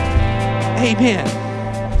 Amen.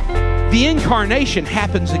 The incarnation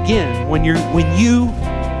happens again when you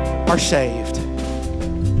are saved.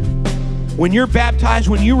 When you're baptized,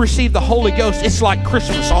 when you receive the Holy Ghost, it's like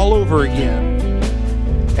Christmas all over again.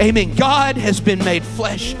 Amen. God has been made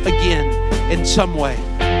flesh again in some way.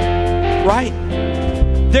 Right?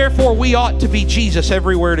 Therefore, we ought to be Jesus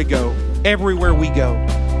everywhere we go.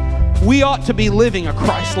 We ought to be living a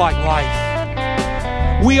Christ-like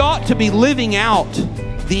life. We ought to be living out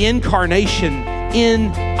the incarnation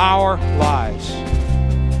in our lives.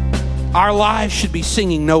 Our lives should be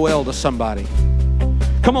singing Noel to somebody.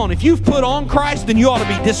 Come on, if you've put on Christ, then you ought to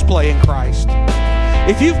be displaying Christ.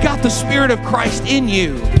 If you've got the Spirit of Christ in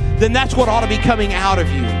you, then that's what ought to be coming out of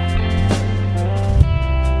you.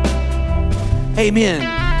 Amen.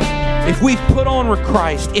 If we've put on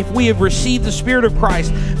Christ, if we have received the Spirit of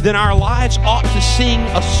Christ, then our lives ought to sing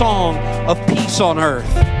a song of peace on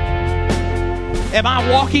earth. Am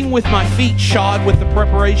I walking with my feet shod with the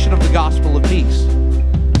preparation of the gospel of peace?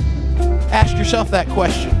 Ask yourself that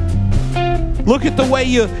question. Look at the way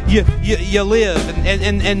you live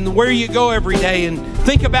and where you go every day, and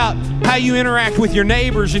think about how you interact with your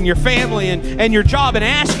neighbors and your family and your job, and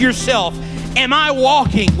ask yourself, am I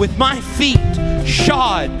walking with my feet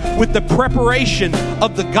shod with the preparation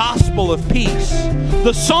of the gospel of peace?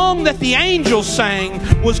 The song that the angels sang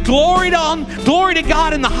was glory to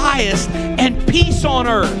God in the highest and peace on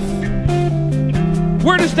earth.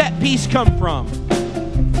 Where does that peace come from?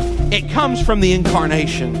 It comes from the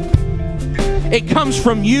incarnation. It comes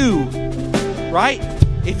from you, right?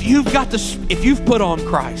 If you've put on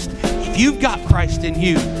Christ, if you've got Christ in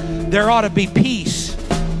you, there ought to be peace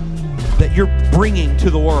that you're bringing to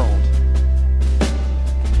the world.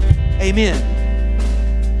 Amen.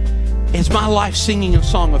 Is my life singing a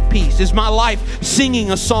song of peace? Is my life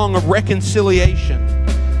singing a song of reconciliation?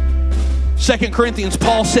 2 Corinthians,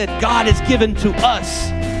 Paul said, God has given to us,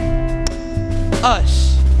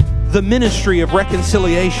 the ministry of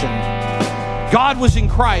reconciliation. God was in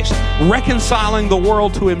Christ reconciling the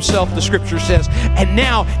world to Himself, the Scripture says, and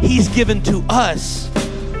now He's given to us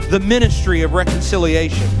the ministry of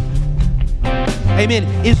reconciliation. Amen.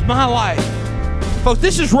 Is my life, folks,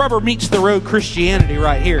 this is rubber meets the road Christianity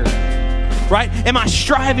right here. Right? Am I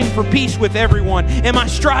striving for peace with everyone? Am I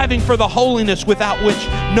striving for the holiness without which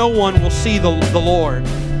no one will see the Lord?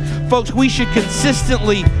 Folks, we should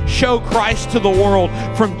consistently show Christ to the world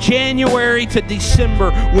from January to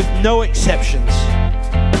December with no exceptions.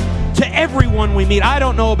 To everyone we meet. I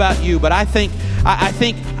don't know about you, but I think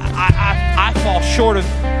I fall short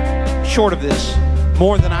of this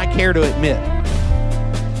more than I care to admit.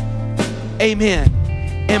 Amen.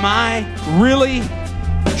 Am I really,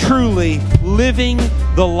 truly living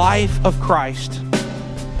the life of Christ?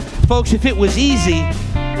 Folks, if it was easy,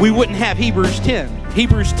 we wouldn't have Hebrews 10.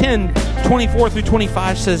 Hebrews 10, 24 through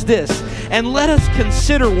 25 says this, and let us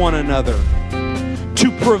consider one another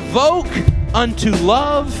to provoke unto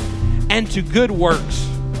love and to good works.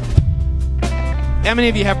 How many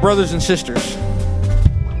of you have brothers and sisters?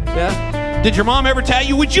 Yeah? Did your mom ever tell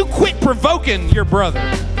you, would you quit provoking your brother?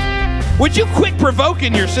 Would you quit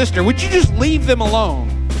provoking your sister? Would you just leave them alone?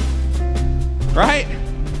 Right?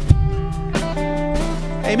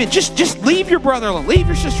 Amen. Just leave your brother alone. Leave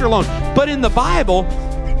your sister alone. But in the Bible,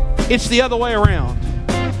 it's the other way around.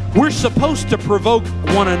 We're supposed to provoke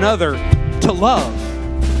one another to love.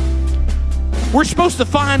 We're supposed to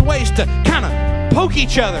find ways to kind of poke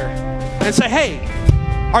each other and say, hey,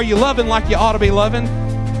 are you loving like you ought to be loving?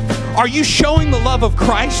 Are you showing the love of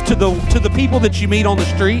Christ to the people that you meet on the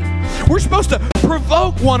street? We're supposed to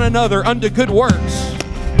provoke one another unto good works.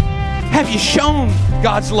 Have you shown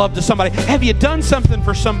God's love to somebody? Have you done something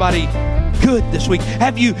for somebody good this week?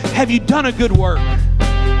 Have you done a good work?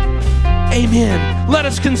 Amen. Let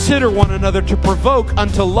us consider one another to provoke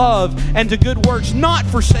unto love and to good works, not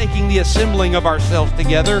forsaking the assembling of ourselves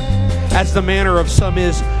together, as the manner of some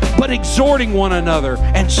is, but exhorting one another,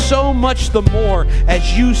 and so much the more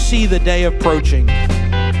as you see the day approaching.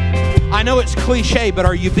 I know it's cliche, but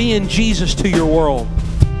are you being Jesus to your world?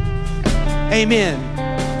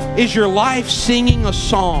 Amen. Is your life singing a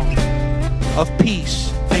song of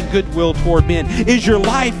peace and goodwill toward men? Is your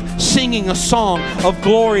life singing a song of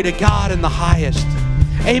glory to God in the highest?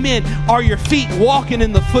 Amen. Are your feet walking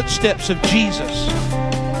in the footsteps of Jesus?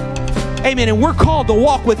 Amen. And we're called to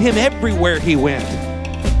walk with Him everywhere He went.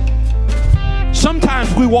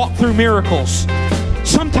 Sometimes we walk through miracles.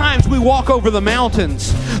 Sometimes we walk over the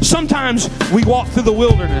mountains. Sometimes we walk through the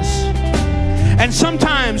wilderness. And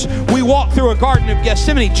sometimes we walk through a Garden of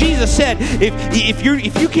Gethsemane. Jesus said, if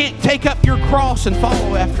you can't take up your cross and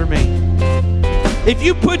follow after me, if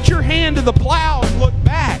you put your hand to the plow and look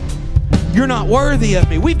back, you're not worthy of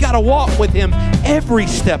me. We've got to walk with Him every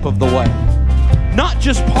step of the way. Not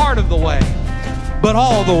just part of the way, but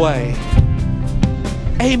all the way.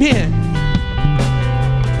 Amen.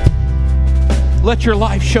 Let your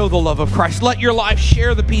life show the love of Christ. Let your life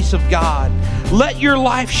share the peace of God. Let your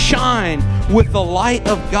life shine with the light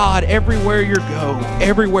of God everywhere you go.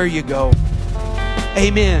 Everywhere you go.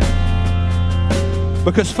 Amen.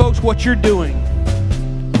 Because folks, what you're doing,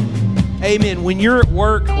 amen, when you're at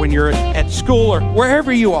work, when you're at school, or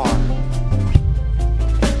wherever you are,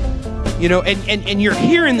 you know, and you're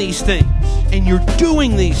hearing these things, and you're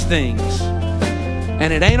doing these things,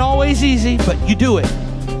 and it ain't always easy, but you do it,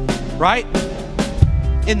 right?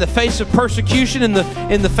 In the face of persecution, in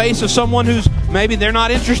the face of someone who's maybe they're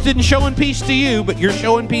not interested in showing peace to you, but you're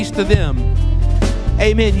showing peace to them.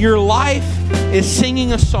 Amen. Your life is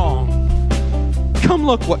singing a song. Come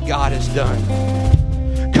look what God has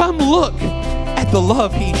done. Come look at the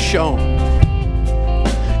love He's shown.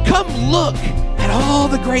 Come look at all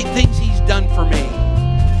the great things He's done for me.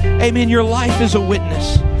 Amen. Your life is a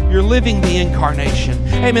witness. You're living the incarnation.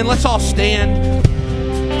 Amen. Let's all stand.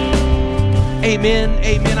 Amen.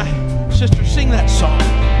 Amen. Sister, sing that song.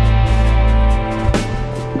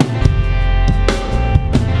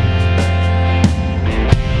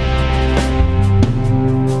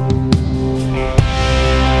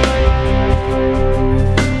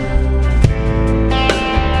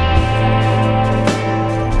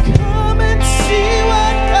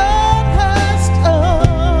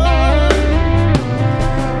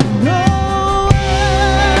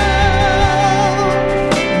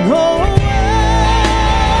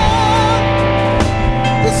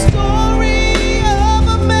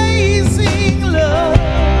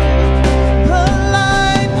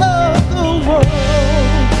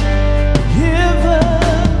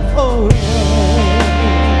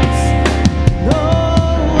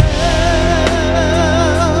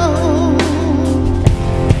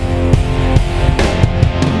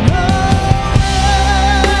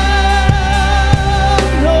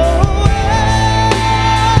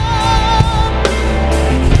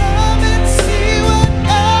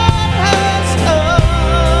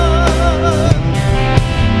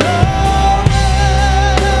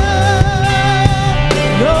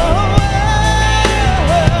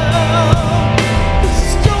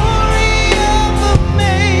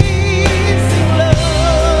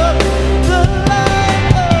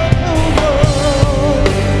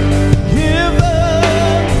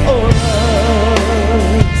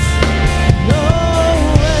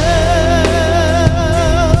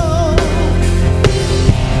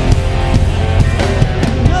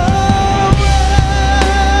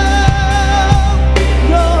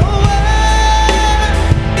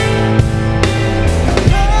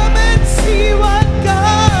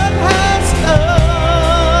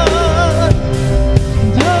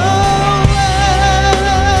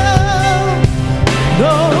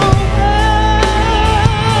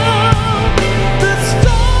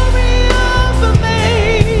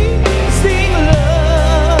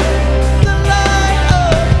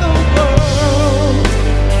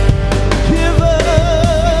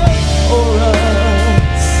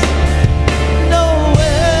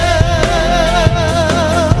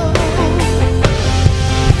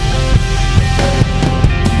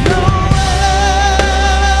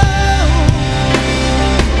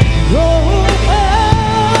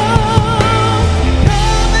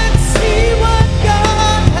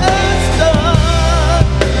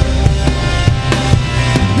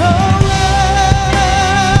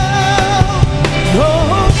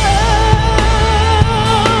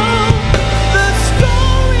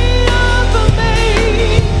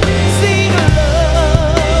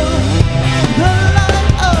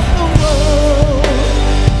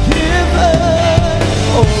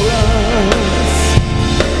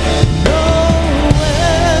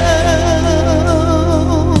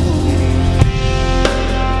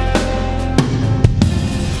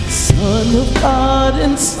 Son of God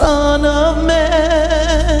and Son of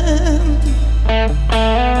Man.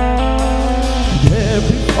 There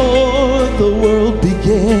before the world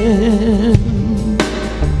began.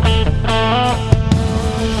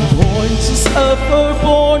 Born to suffer,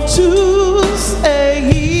 born to save,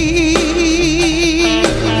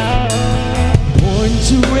 born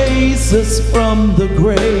to raise us from the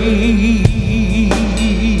grave.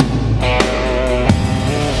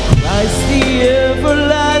 Christ the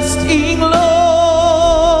everlasting Lord,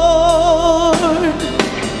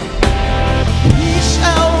 He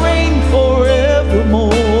shall reign forevermore.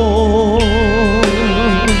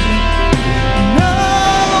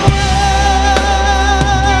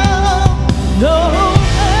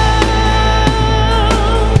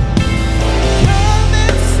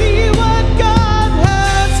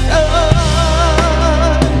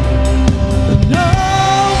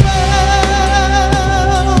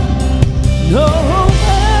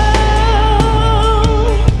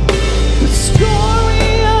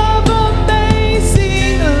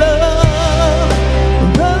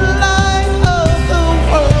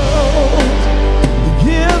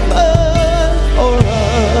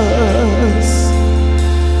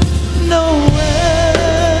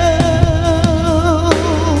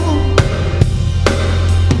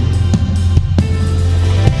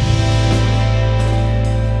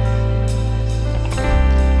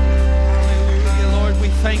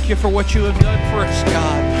 For what you have done for us,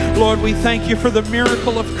 God. Lord, we thank you for the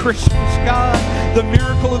miracle of Christmas, God, the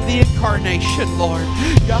miracle of the incarnation, Lord.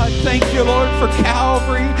 God, thank you, Lord, for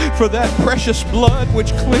Calvary, for that precious blood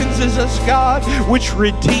which cleanses us, God, which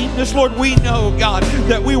redeemed us. Lord, we know, God,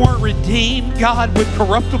 that we weren't redeemed, God, with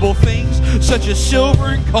corruptible things such as silver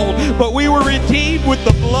and gold, but we were redeemed with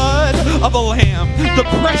the blood of a lamb, the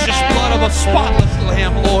precious blood of a spotless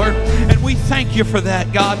lamb, Lord. And we thank you for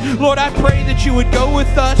that, God. Lord, I pray that you would go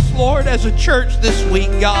with us, Lord, as a church this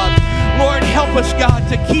week, God. Lord, help us, God,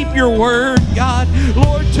 to keep your word, God.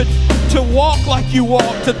 Lord, to walk like you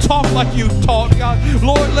walk, to talk like you talk, God.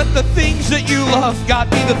 Lord, let the things that you love, God,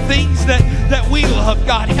 be the things that we love,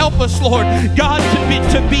 God. Help us, Lord, God,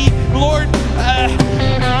 to be, Lord, God,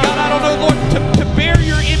 I don't know, Lord, to bear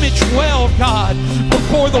your image well, God,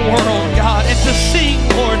 before the world, God, and to sing,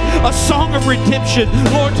 Lord, a song of redemption,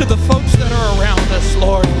 Lord, to the folks that are around us,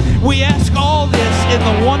 Lord. We ask all this in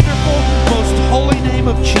the wonderful, most holy name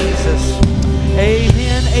of Jesus.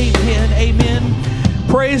 Amen, amen, amen.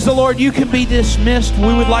 Praise the Lord. You can be dismissed.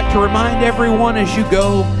 We would like to remind everyone as you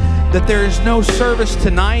go that there is no service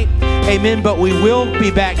tonight. Amen. But we will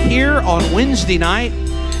be back here on Wednesday night.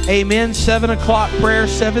 Amen. 7 o'clock prayer,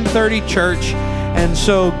 7:30 church. And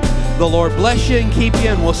so the Lord bless you and keep you,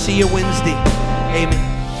 and we'll see you Wednesday. Amen.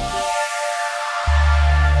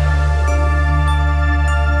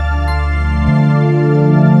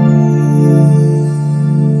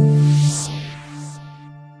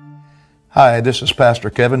 Hi, this is Pastor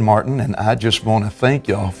Kevin Martin, and I just want to thank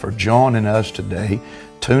y'all for joining us today,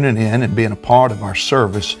 tuning in and being a part of our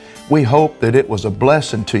service. We hope that it was a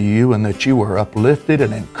blessing to you and that you were uplifted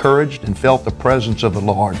and encouraged and felt the presence of the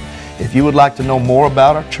Lord. If you would like to know more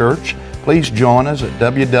about our church, please join us at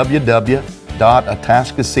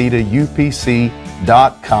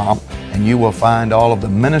www.atascocitaupc.com, and you will find all of the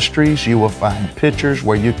ministries. You will find pictures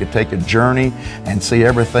where you could take a journey and see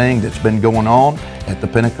everything that's been going on at the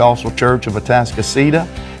Pentecostal Church of Atascocita.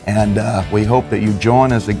 And we hope that you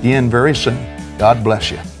join us again very soon. God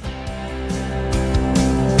bless you.